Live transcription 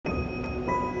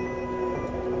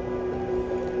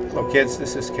Hello kids,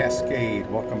 this is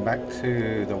Cascade. Welcome back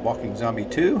to The Walking Zombie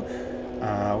 2.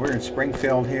 We're in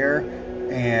Springfield here,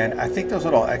 and I think those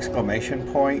little exclamation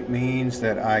point means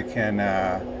that I can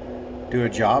do a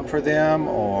job for them,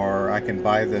 or I can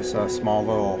buy this small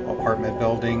little apartment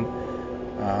building.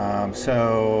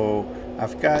 So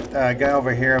I've got a guy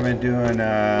over here I've been doing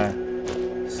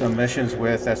some missions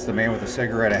with. That's the man with the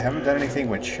cigarette. I haven't done anything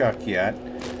with Chuck yet.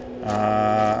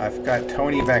 I've got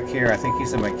Tony back here. I think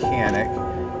he's a mechanic.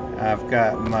 I've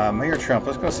got Mayor Trump.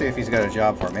 Let's go see if he's got a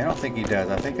job for me. I don't think he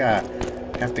does. I think I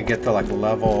have to get to like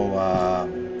level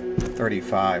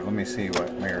 35. Let me see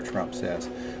what Mayor Trump says.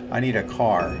 I need a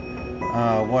car.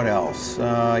 What else?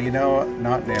 You know,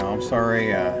 not now. I'm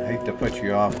sorry. I hate to put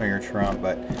you off, Mayor Trump,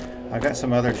 but I've got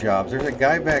some other jobs. There's a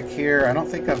guy back here. I don't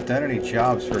think I've done any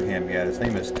jobs for him yet. His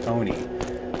name is Tony.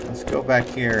 Let's go back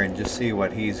here and just see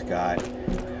what he's got.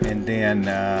 And then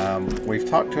we've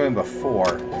talked to him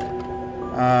before.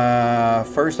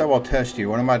 First I will test you.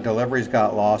 One of my deliveries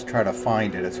got lost. Try to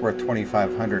find it. It's worth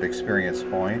 2,500 experience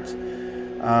points.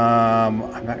 I'm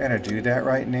not going to do that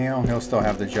right now. He'll still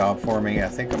have the job for me. I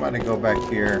think I'm going to go back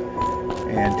here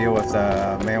and deal with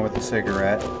the man with the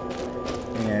cigarette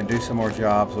and do some more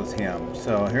jobs with him.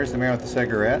 So here's the man with the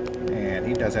cigarette, and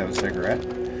he does have a cigarette.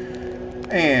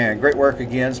 And great work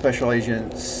again. Special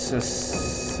Agent Cicely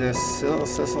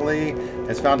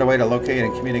has found a way to locate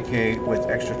and communicate with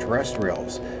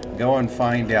extraterrestrials. Go and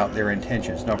find out their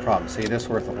intentions. No problem. See, this is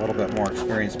worth a little bit more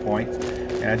experience points.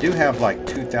 And I do have like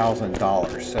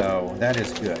 $2,000, so that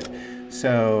is good.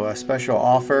 So a special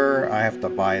offer, I have to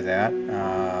buy that.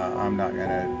 I'm not going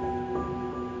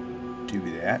to do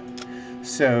that.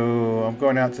 So I'm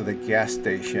going out to the gas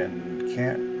station.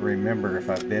 Can't remember if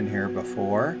I've been here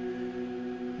before.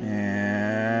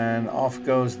 And off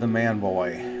goes the man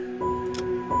boy.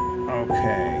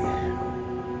 Okay.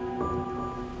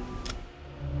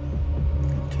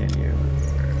 Continue.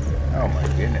 Oh my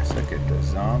goodness, look at the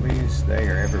zombies. They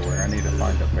are everywhere. I need to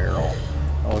find a barrel.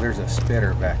 Oh, there's a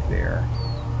spitter back there.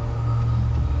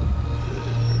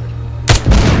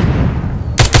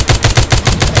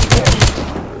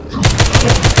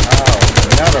 Oh,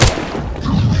 another one.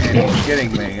 And he's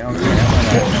getting me. Okay, I'm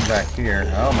gonna come back here.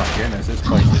 Oh my goodness, this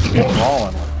place is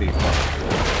crawling with people.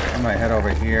 I'm gonna head over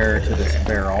here to this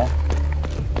barrel,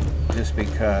 just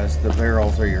because the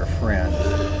barrels are your friends.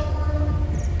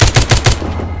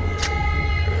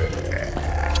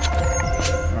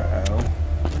 Uh-oh.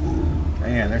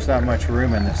 Man, there's not much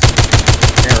room in this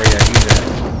area either.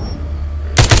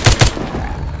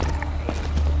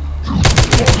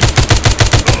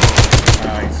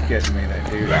 Oh, he's getting me, that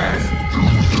dude is.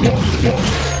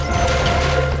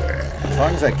 As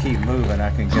long as I keep moving,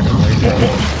 I can get away from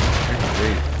it.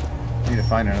 I need to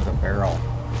find another barrel.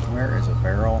 Where is a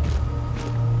barrel?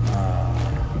 Oh,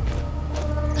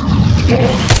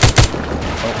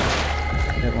 I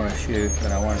didn't want to shoot,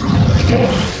 but I wanted to shoot.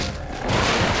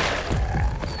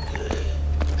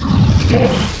 Okay.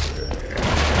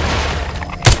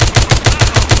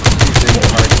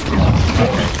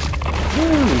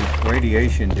 Woo!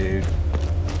 Radiation, dude.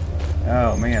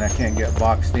 Oh man, I can't get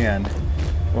boxed in.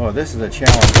 Whoa, this is a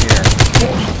challenge here.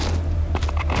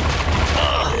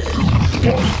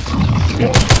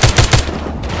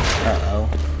 Uh-oh.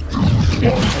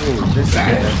 Ooh, this is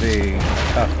going to be a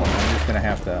tough one. I'm just going to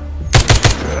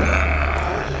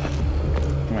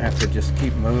have to just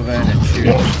keep moving and shoot.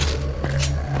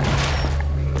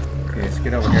 Okay, let's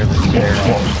get over here to this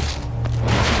barrel.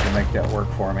 To make that work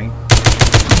for me.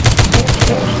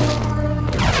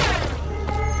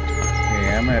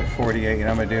 Okay, I'm at 48, and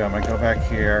I'm going to go back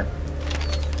here.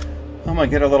 I'm going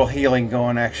to get a little healing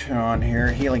going action on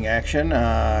here. Healing action.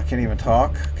 I can't even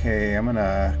talk. Okay, I'm going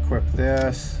to equip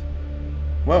this.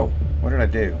 Whoa, what did I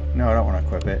do? No, I don't want to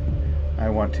equip it. I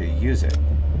want to use it.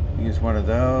 Use one of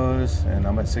those, and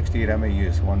I'm at 68. I'm going to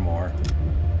use one more.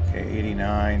 Okay,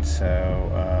 89. So,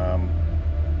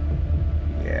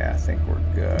 yeah, I think we're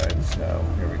good. So,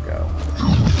 here we go.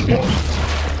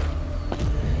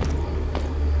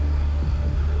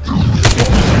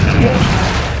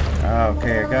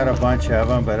 Okay, I got a bunch of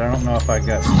them, but I don't know if I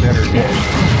got spitter dude.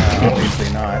 Obviously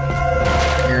not.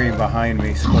 Hear him behind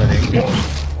me splitting.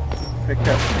 Picked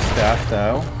up some stuff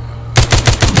though.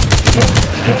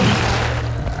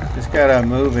 Just gotta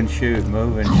move and shoot,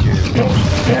 move and shoot.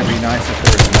 It'd be nice if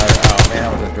there was another. Oh man,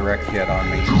 that was a direct hit on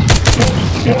me.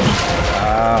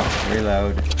 Ah,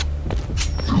 reload.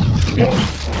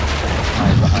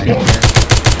 Hide behind here.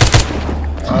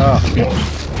 Oh,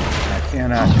 I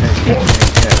cannot take any hits.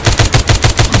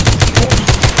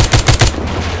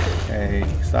 Okay,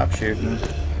 stop shooting.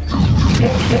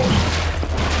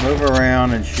 Move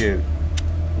around and shoot.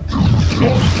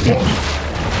 Oh,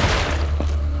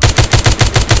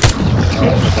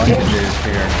 there's a bunch of dudes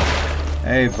here.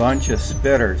 A bunch of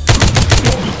spitters.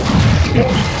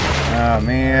 Oh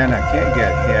man, I can't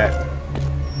get hit.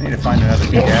 I need to find another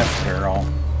gas barrel.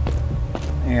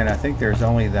 And I think there's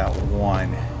only that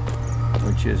one,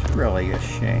 which is really a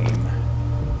shame.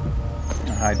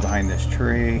 I'll hide behind this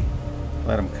tree.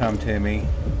 Let them come to me.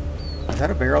 Is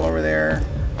that a barrel over there?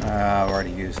 I've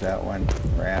already used that one.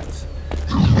 Rats.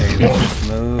 Okay, let's just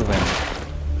move and...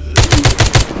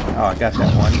 Oh, I got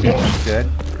that one. That's good.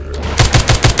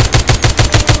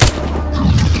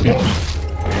 Okay,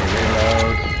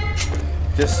 reload.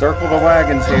 Just circle the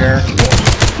wagons here.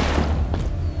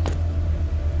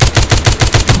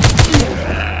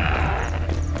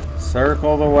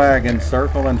 Circle the wagon,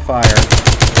 circle and fire.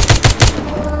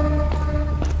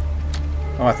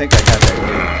 Oh, I think I got that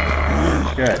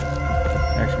good. Good.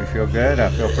 Makes me feel good. I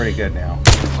feel pretty good now.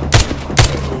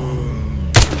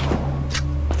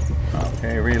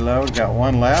 Okay, reload. Got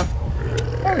one left.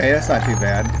 Okay, that's not too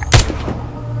bad.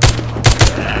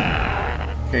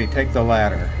 Okay, take the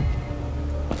ladder.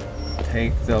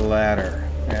 Take the ladder.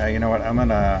 Yeah, you know what? I'm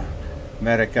gonna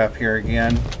medic up here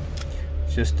again,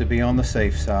 just to be on the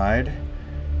safe side.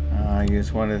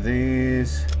 Use one of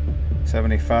these.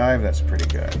 75, that's pretty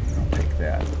good. I'll take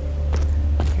that.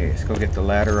 Okay, let's go get the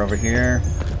ladder over here.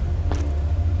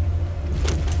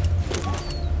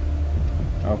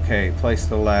 Okay, place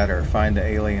the ladder. Find the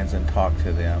aliens and talk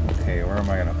to them. Okay, where am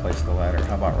I going to place the ladder?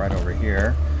 How about right over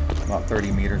here? About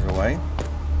 30 meters away.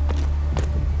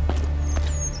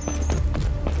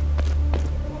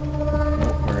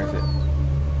 Oh, where is it?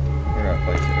 Where do I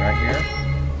place it? Right here?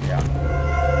 Yeah.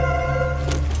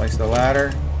 Place the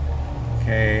ladder.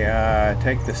 Okay,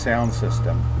 take the sound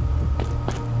system.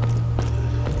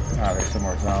 Ah, there's some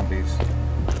more zombies.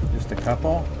 Just a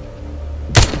couple.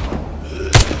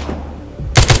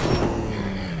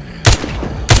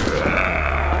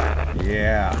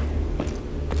 Yeah.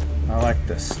 I like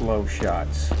the slow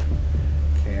shots.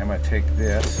 Okay, I'm going to take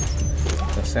this,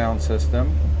 the sound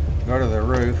system, go to the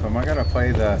roof. Am I going to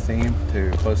play the theme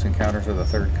to Close Encounters of the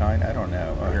Third Kind? I don't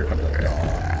know. Oh, here comes the dog.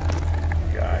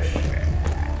 Gosh.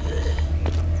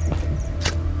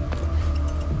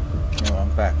 Oh, I'm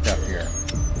backed up here.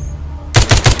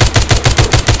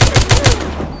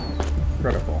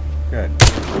 Critical. Good.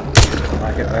 I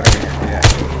like it better when you're dead.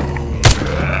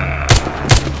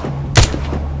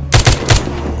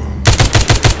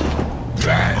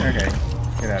 Okay,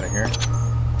 get out of here.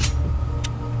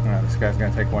 Oh, this guy's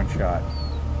gonna take one shot.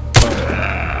 Boom.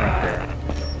 Right there.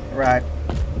 Right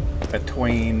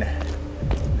between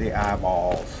the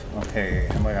eyeballs. Okay,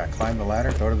 am I gonna climb the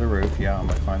ladder? Go to the roof. Yeah, I'm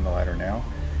gonna climb the ladder now.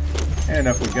 And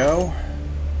up we go.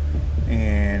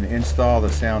 And install the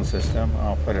sound system.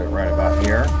 I'll put it right about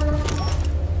here.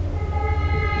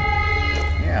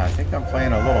 Yeah, I think I'm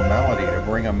playing a little melody to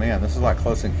bring them in. This is like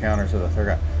Close Encounters of the Third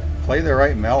Kind. Play the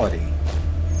right melody.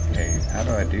 Okay, how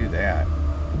do I do that?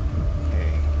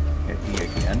 Okay, hit E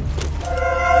again.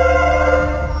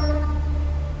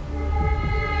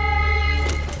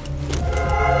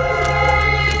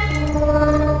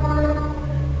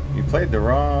 You played the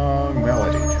wrong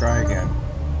melody. Try again.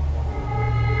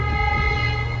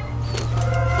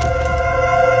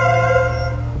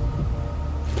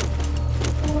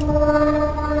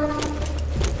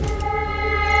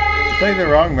 You played the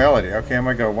wrong melody. Okay, I'm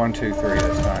gonna go 1, 2, 3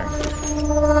 this time.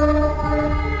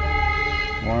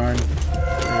 1, 2,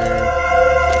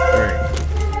 3.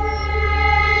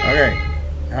 Okay,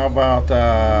 how about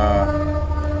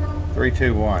 3,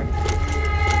 2, 1?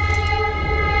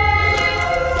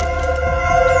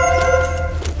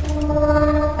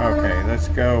 Okay, let's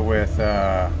go with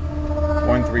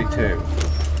 1, 3, 2.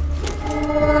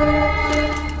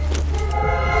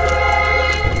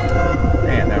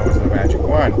 And that was the magic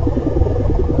one.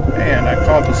 And I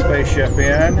called the spaceship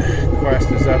in.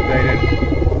 Quest is updated.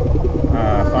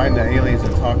 Find the aliens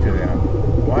and talk to them.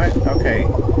 What? Okay.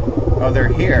 Oh, they're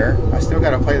here. I still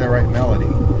got to play the right melody.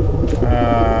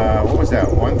 What was that?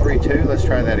 1, 3, 2? Let's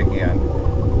try that again.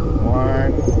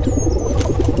 1,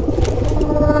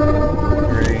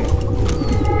 3,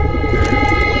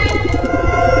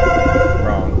 2.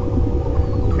 Wrong.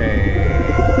 Okay.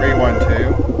 3, 1,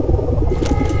 2.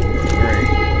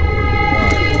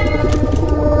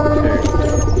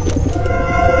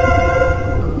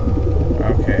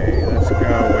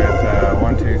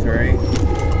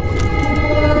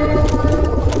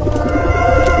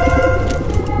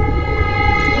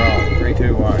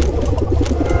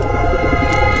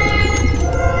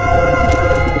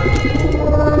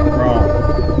 Wrong.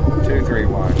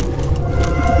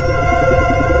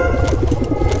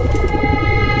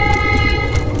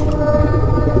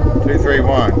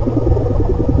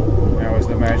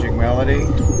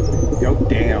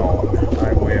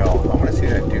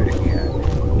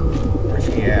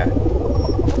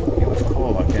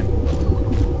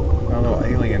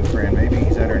 alien friend. Maybe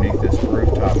he's underneath this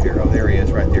rooftop here. Oh, there he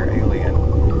is, right there, alien.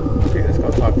 Okay, let's go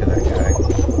talk to that guy.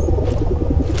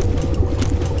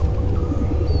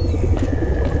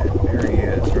 And there he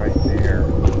is, right there.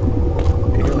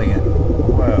 Alien.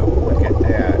 Whoa, look at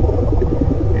that.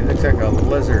 He looks like a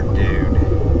lizard dude.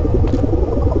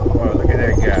 Whoa, look at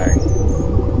that guy.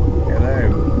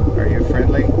 Hello, are you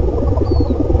friendly?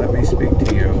 Let me speak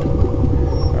to you.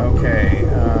 Okay,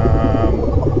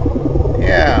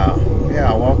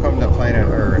 yeah, welcome to planet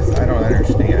Earth. I don't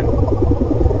understand.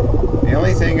 The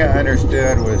only thing I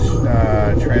understood was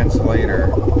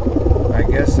translator. I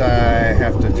guess I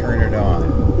have to turn it on.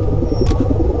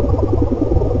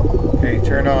 Okay,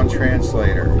 turn on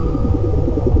translator.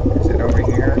 Is it over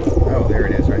here? Oh, there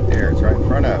it is right there. It's right in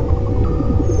front of me.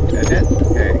 Isn't it?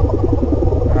 Okay.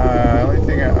 Only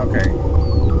thing okay.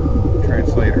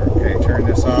 Translator. Okay, turn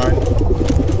this on.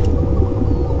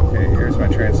 Okay, here's my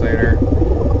translator.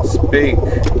 Speak.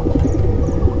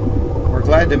 We're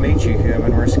glad to meet you,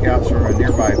 human. We're scouts from a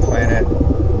nearby planet,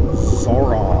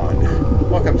 Sauron.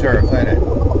 Welcome to our planet.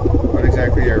 What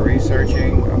exactly are you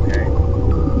researching? Okay.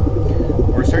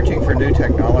 We're searching for new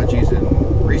technologies and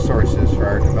resources for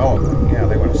our development. Yeah,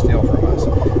 they want to steal from us.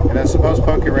 And I suppose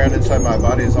poking around inside my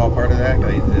body is all part of that?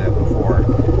 I did that before.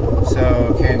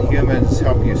 So, can humans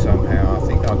help you somehow? I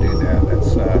think I'll do that.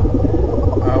 That's,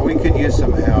 we could use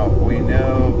some help. We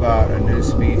know about a new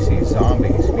species,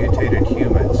 zombies, mutated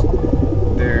humans.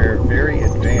 They're very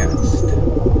advanced.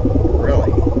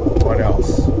 Really? What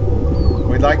else?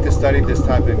 We'd like to study this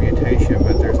type of mutation,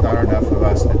 but there's not enough of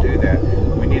us to do that.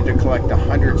 We need to collect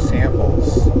 100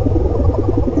 samples.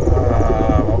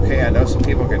 Okay, I know some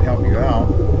people can help you out.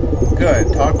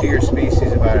 Good. Talk to your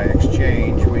species about an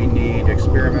exchange. We need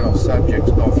experimental subjects,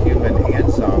 both human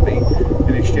and zombie.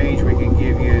 In exchange, we can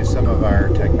give you some of our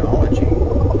technology.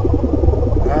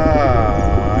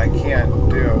 I can't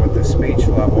do it with the speech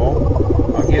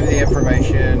level. I'll give the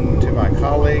information to my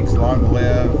colleagues. Long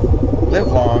live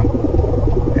long,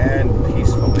 and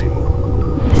peacefully.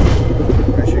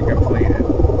 Mission completed.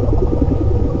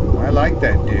 I like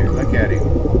that dude. Look at him.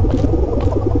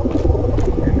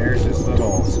 And there's this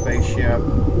little spaceship.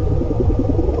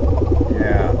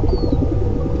 Yeah.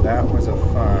 That was a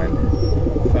fun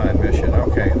mission.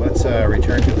 Okay, let's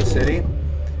return to the city.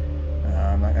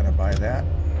 I'm not going to buy that.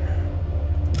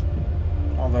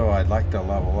 Although I'd like to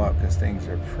level up because things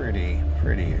are pretty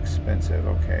expensive.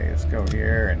 Okay, let's go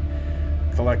here and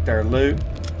collect our loot.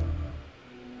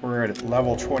 We're at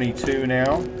level 22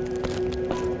 now.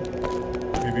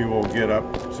 Maybe we'll get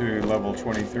up to level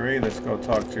 23. Let's go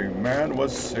talk to man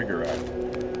with cigarette.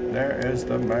 There is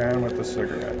the man with the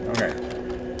cigarette. Okay.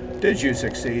 Did you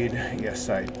succeed? Yes,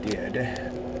 I did.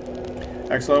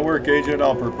 Excellent work, Agent.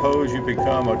 I'll propose you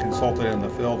become a consultant in the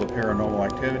field of paranormal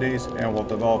activities and will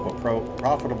develop a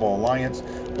profitable alliance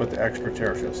with the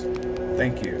extraterrestrials.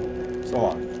 Thank you. So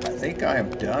long. I think I am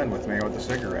done with Man with a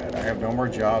Cigarette. I have no more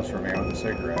jobs for Man with a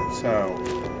Cigarette. So,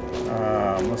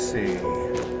 let's see.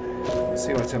 Let's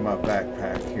see what's in my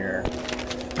backpack here.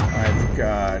 I've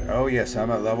got, oh yes,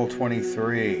 I'm at level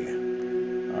 23.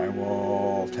 I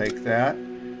will take that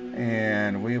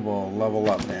and we will level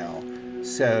up now.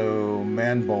 So,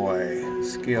 man-boy,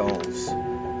 skills.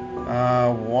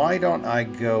 Why don't I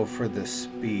go for the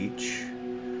speech?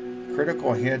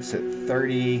 Critical hits at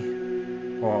 30.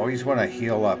 Well, I always want to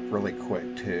heal up really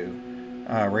quick, too.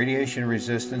 Radiation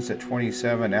resistance at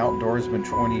 27. Outdoorsman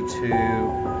 22.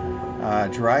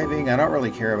 Driving, I don't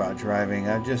really care about driving.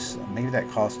 Maybe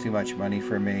that costs too much money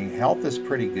for me. Health is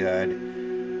pretty good.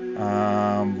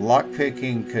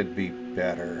 Lockpicking could be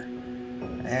better.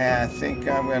 I think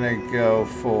I'm going to go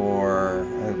for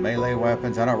melee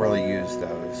weapons. I don't really use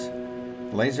those.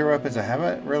 Laser weapons, I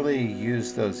haven't really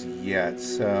used those yet,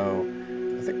 so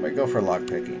I think I'm going to go for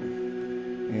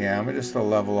lockpicking. Yeah, I'm just going to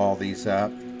level all these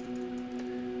up.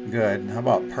 Good. How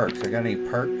about perks? I got any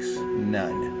perks?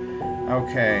 None.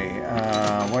 Okay,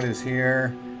 what is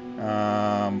here?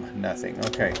 Nothing.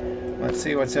 Okay, let's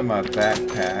see what's in my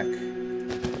backpack.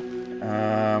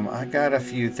 I got a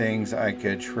few things I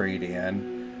could trade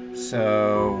in.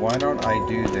 So why don't I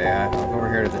do that? I'll go over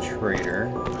here to the trader.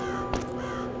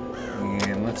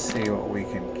 And let's see what we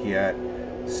can get.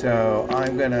 So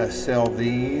I'm going to sell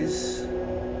these.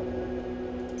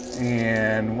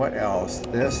 And what else?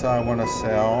 This I want to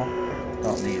sell.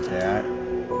 Don't need that.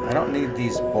 I don't need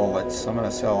these bullets. I'm going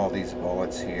to sell all these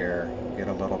bullets here. Get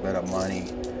a little bit of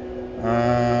money.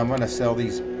 I'm going to sell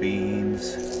these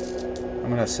beans. I'm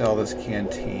going to sell this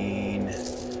canteen.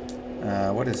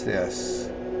 What is this?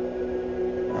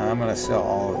 I'm going to sell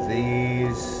all of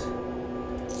these.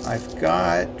 I've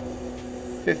got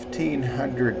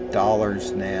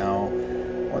 $1,500 now.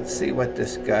 Let's see what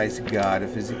this guy's got.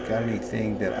 If he's got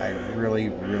anything that I really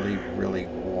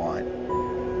want.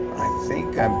 I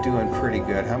think I'm doing pretty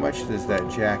good. How much does that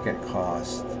jacket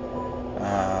cost?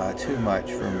 Too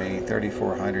much for me.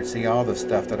 3,400. See, all the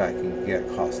stuff that I can get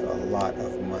costs a lot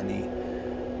of money.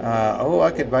 Oh,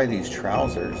 I could buy these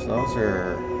trousers. Those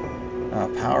are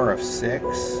power of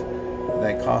 6.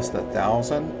 They cost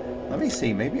 1,000. Let me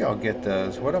see. Maybe I'll get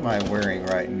those. What am I wearing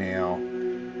right now?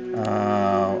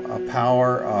 A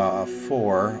power of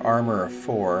 4, armor of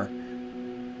 4.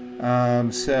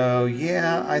 So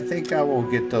yeah, I think I will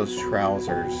get those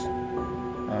trousers.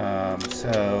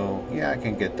 So yeah, I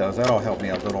can get those. That'll help me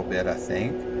a little bit, I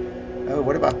think. Oh,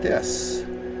 what about this?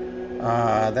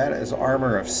 That is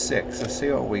armor of 6. Let's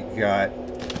see what we got.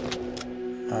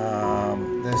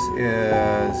 This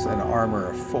is an armor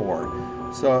of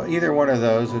 4. So either one of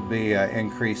those would be an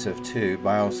increase of 2.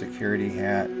 Biosecurity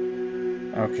hat.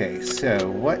 Okay, so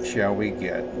what shall we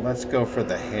get? Let's go for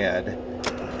the head.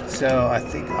 So I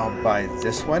think I'll buy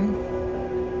this one.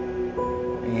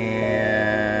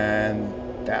 And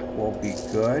that will be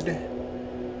good.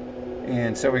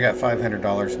 And so we got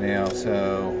 $500 now,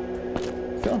 so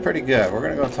feeling pretty good. We're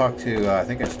going to go talk to, I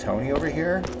think it's Tony over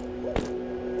here.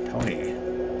 Tony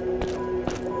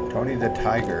the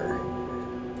Tiger.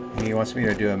 He wants me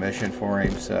to do a mission for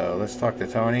him, so let's talk to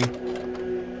Tony.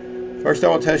 First, I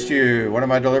will test you. One of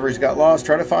my deliveries got lost.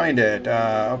 Try to find it.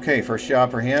 Okay, first job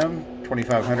for him.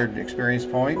 2,500 experience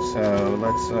points. So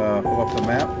let's pull up the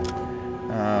map.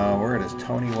 Where does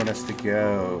Tony want us to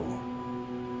go?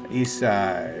 East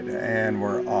side, and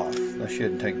we're off. That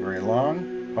shouldn't take very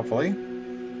long, hopefully.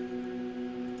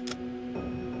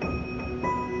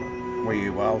 We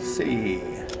will see.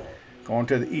 Going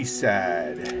to the east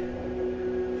side.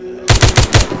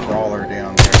 Crawler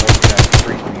down there. Those guys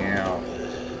freak me out.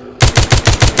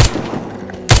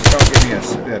 Don't give me a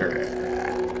spitter.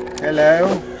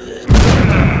 Hello?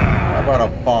 How about a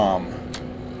bomb?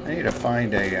 I need to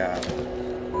find a gas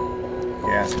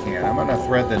can. I'm going to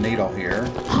thread the needle here.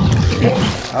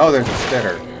 Oh, there's a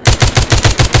spitter.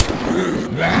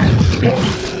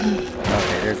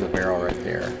 Okay, there's a barrel right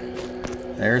there.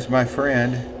 There's my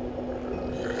friend.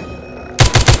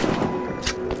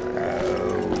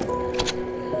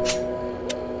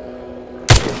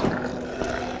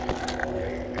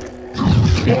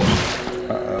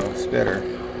 Uh-oh, spitter.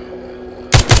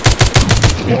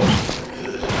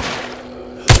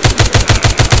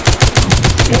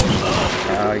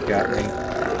 Oh, he got me.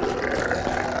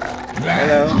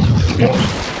 Hello.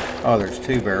 Oh, there's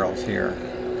 2 barrels here.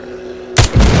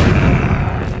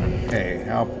 Okay,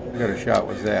 how good a shot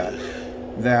was that?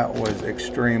 That was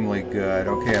extremely good.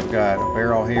 Okay, I've got a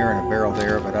barrel here and a barrel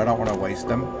there, but I don't want to waste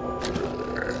them.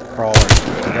 Crawlers,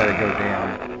 I gotta go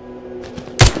down.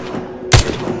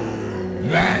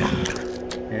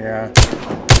 Yeah,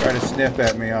 try to snip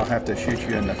at me, I'll have to shoot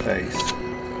you in the face.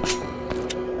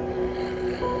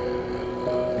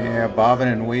 Yeah, bobbing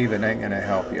and weaving ain't gonna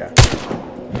help you.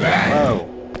 Whoa,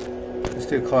 it's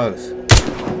too close.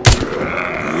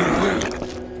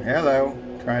 Hello,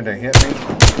 trying to hit me?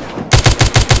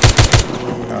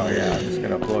 Oh yeah, I'm just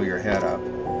gonna blow your head up.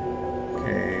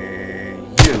 Okay,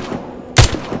 you.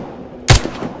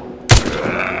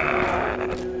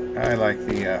 I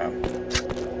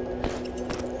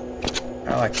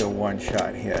like the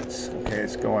one-shot hits. Okay,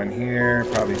 it's going here.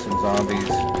 Probably some zombies,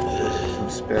 some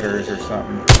spitters or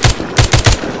something.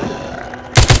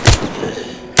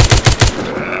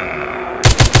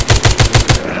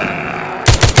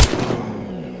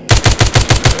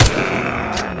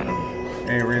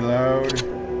 Okay, reload.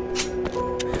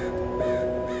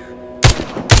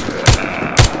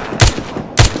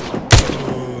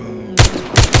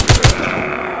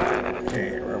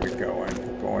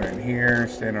 Here,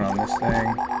 standing on this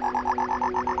thing.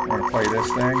 I'm going to play this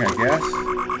thing, I guess.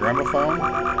 Gramophone.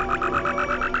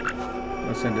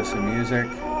 Listen to some music.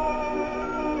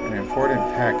 An important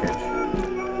package.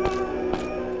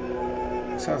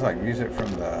 It sounds like music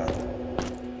from the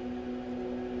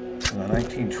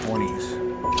 1920s.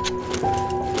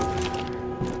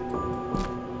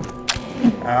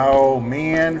 Oh,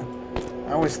 man.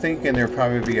 I was thinking there'd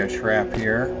probably be a trap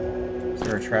here. Is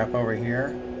there a trap over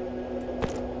here?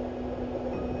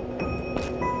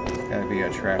 Gotta be a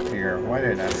trap here. Why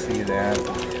didn't I see that?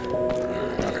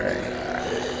 Okay.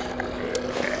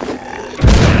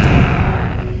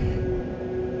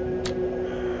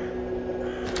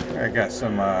 I got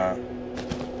some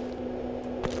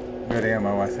good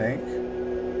ammo, I think. I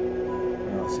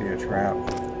don't see a trap.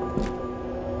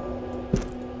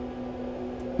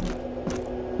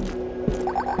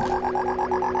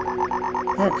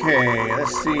 Okay,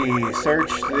 let's see.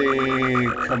 Search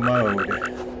the commode.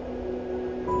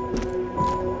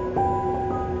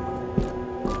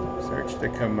 the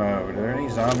commode. Are there any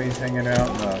zombies hanging out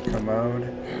in the commode?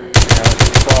 Yeah, there's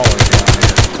a crawler down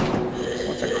here.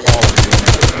 What's a crawler doing in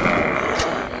the commode?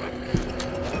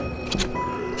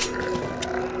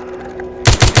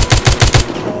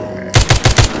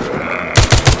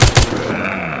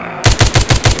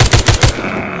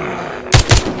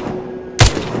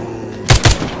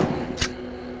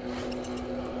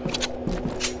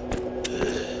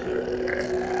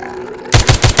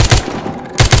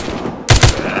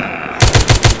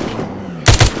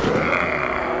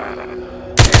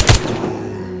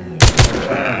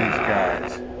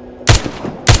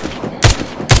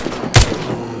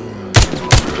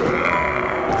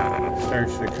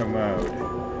 Search the commode.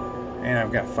 And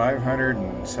I've got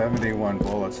 571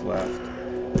 bullets left.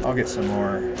 I'll get some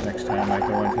more next time I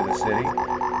go into the city.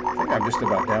 I think I'm just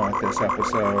about done with this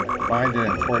episode. Find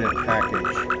an important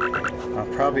package. I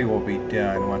probably will be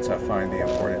done once I find the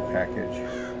important package.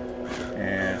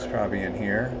 And it's probably in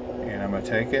here. And I'm going to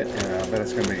take it, and I bet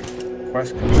it's going to be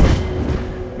quest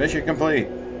complete. Mission complete.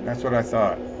 That's what I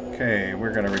thought. Okay,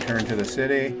 we're going to return to the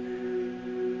city.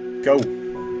 Go.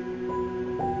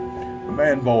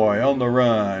 Man boy on the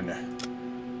run.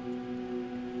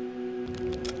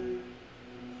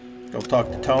 Go talk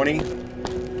to Tony.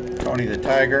 Tony the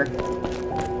Tiger.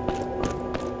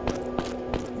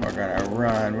 We're gonna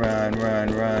run, run,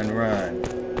 run, run, run.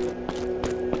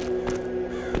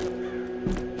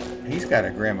 He's got a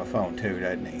gramophone too,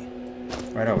 doesn't he?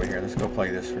 Right over here. Let's go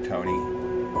play this for Tony.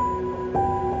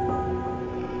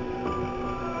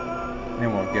 And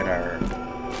then we'll get our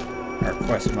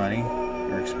quest money.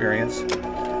 Experience.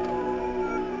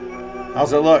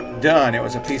 How's it look? Done. It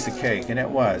was a piece of cake, and it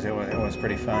was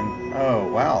pretty fun. Oh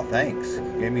wow, thanks.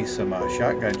 Gave me some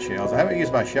shotgun shells. I haven't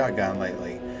used my shotgun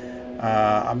lately.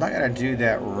 I'm not gonna do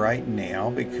that right now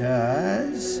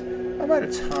because I'm out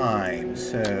of time.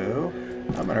 So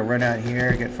I'm gonna run out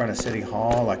here, get in front of City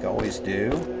Hall like I always do.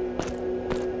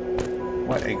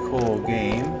 What a cool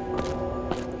game.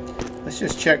 Let's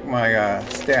just check my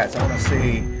stats. I want to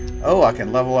see. Oh, I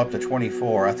can level up to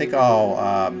 24. I think I'll,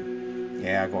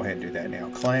 yeah, I'll go ahead and do that now.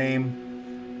 Claim.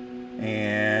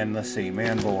 And let's see,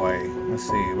 man boy. Let's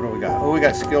see, what do we got? Oh, we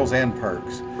got skills and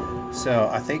perks.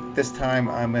 So I think this time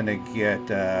I'm going to get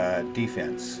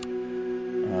defense.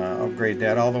 Upgrade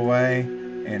that all the way.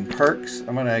 And perks,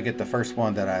 I'm going to get the first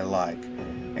one that I like.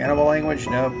 Animal language,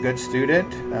 nope. Good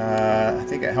student. I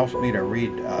think it helps me to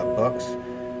read books.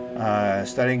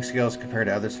 Studying skills compared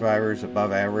to other survivors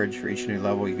above average. For each new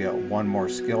level you get 1 more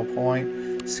skill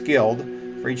point. Skilled.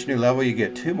 For each new level you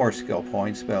get 2 more skill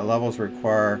points, but levels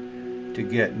require to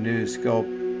get new skill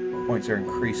points are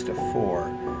increased to 4.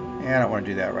 And I don't want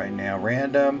to do that right now.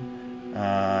 Random.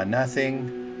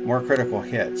 Nothing. More critical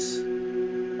hits.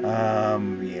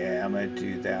 Yeah, I'm going to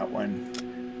do that one.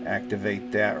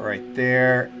 Activate that right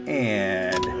there.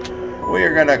 And we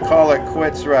are going to call it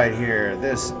quits right here.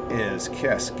 This is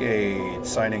Cascade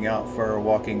signing out for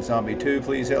Walking Zombie 2.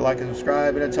 Please hit like and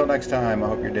subscribe. And until next time, I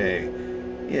hope your day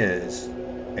is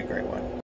a great one.